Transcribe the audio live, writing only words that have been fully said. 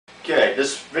Okay,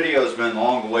 this video has been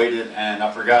long awaited, and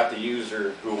I forgot the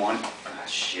user who wanted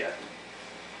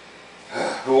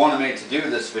me to do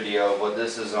this video, but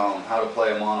this is on how to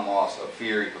play Amon Amarth of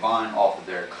Fury Divine off of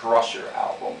their Crusher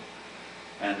album.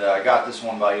 And I got this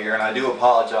one by ear, and I do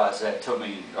apologize that it took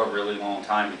me a really long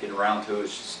time to get around to it.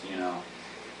 It's just, you know,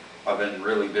 I've been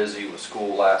really busy with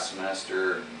school last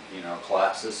semester and, you know,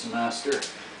 class this semester.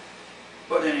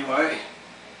 But anyway,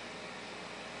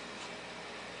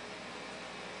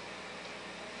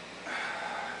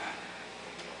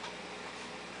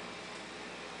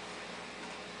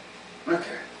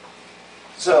 okay,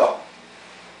 so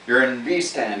you're in B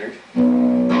standard. So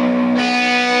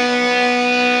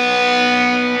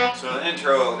the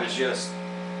intro is just,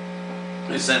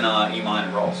 it's in E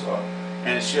minor also,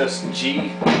 and it's just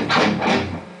G,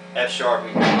 F sharp, E,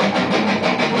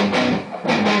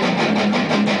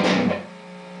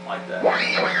 like that,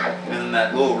 and then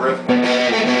that little riff.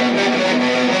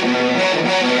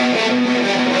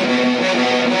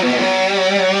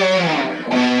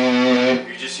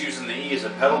 Using the E as a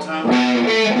pedal tone,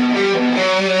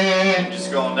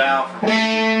 just going down from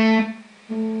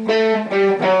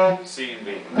C and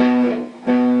B.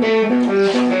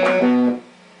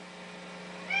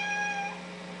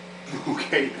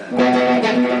 Okay then.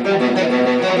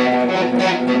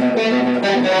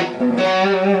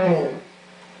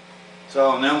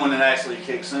 So and then when it actually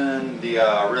kicks in, the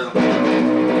rhythm.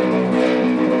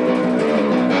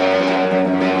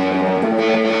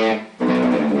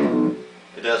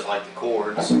 It does like the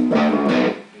chords,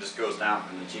 it just goes down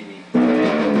from the G,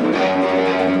 then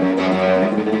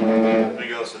it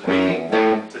goes to the B,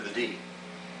 to the D.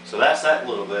 So that's that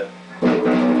little bit.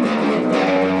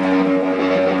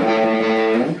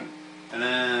 And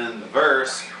then the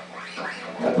verse,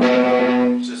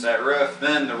 it's just that riff.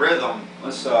 Then the rhythm,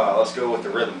 let's go with the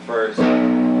rhythm first.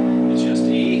 It's just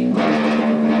E,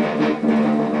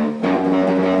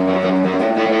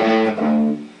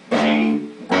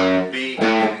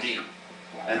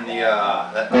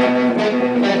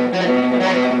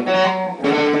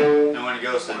 and when it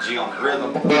goes to G on the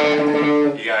rhythm,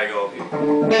 you gotta go up here.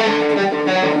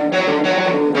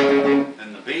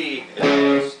 And the B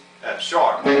is F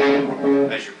sharp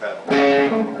as your pedal.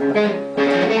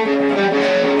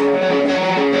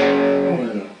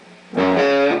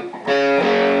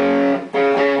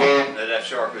 That F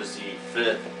sharp is the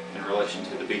fifth in relation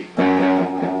to the B.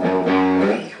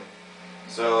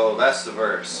 So that's the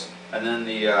verse. And then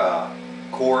the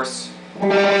chorus.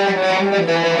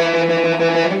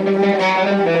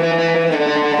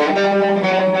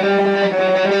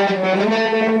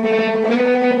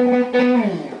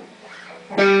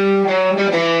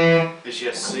 It's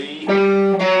just C, C, A.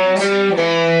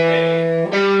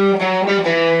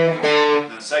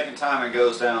 And the second time it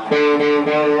goes down to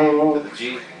the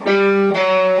G. And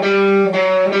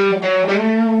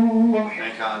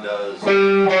it kind of does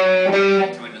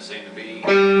between the C and the B.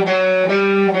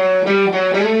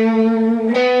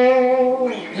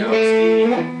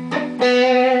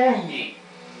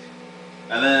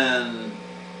 And then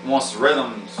once the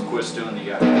rhythm quits doing the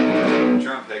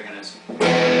drum picking, it's A,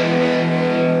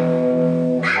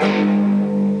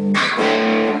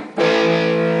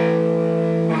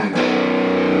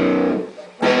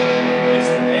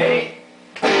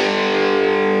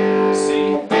 C,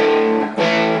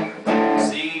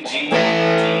 G,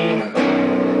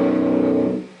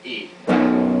 D, E.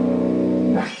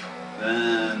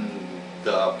 Then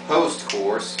the post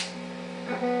chorus.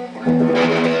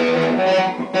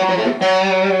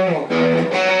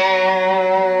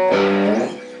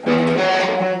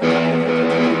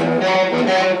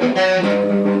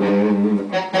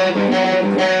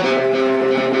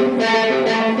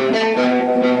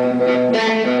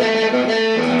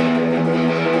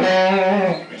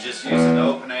 We just use an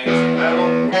open A as a pedal,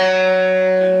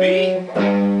 then B,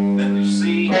 then the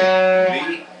C, B, F,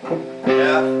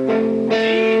 D,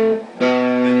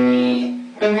 then E,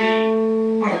 then E.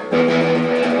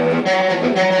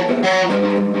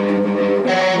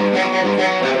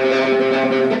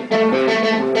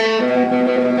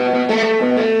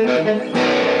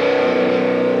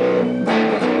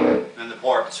 And the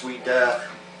part Sweet Death.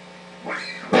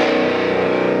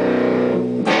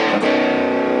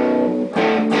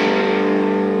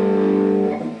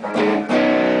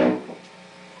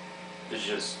 It's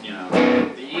just, you know,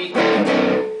 the E,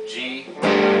 G,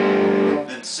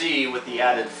 then C with the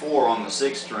added 4 on the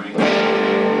 6th string.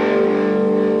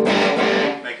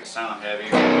 Make it sound heavier.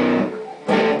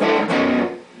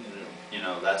 You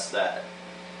know, that's that.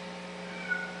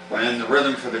 And then the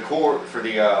rhythm for the chord, for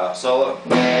the solo.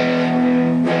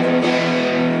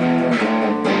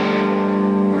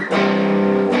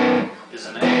 Is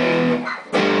an A.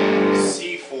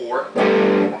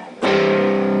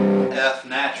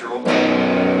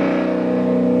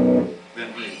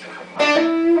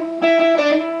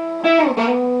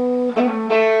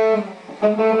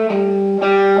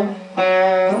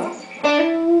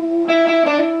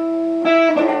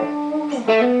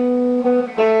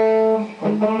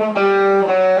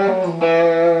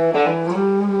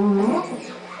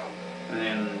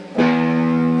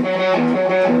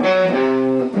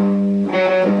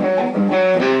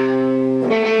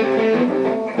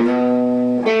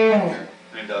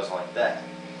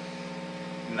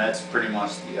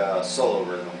 much the solo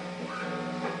rhythm.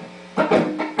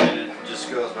 And it just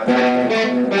goes back.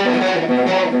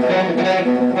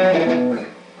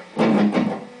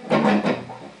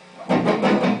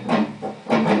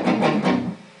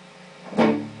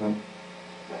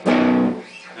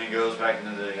 Goes back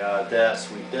into the Death,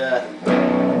 Sweet Death.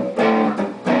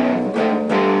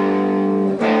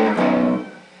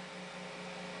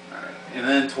 Alright. And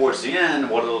then towards the end,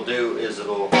 what it'll do is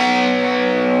it'll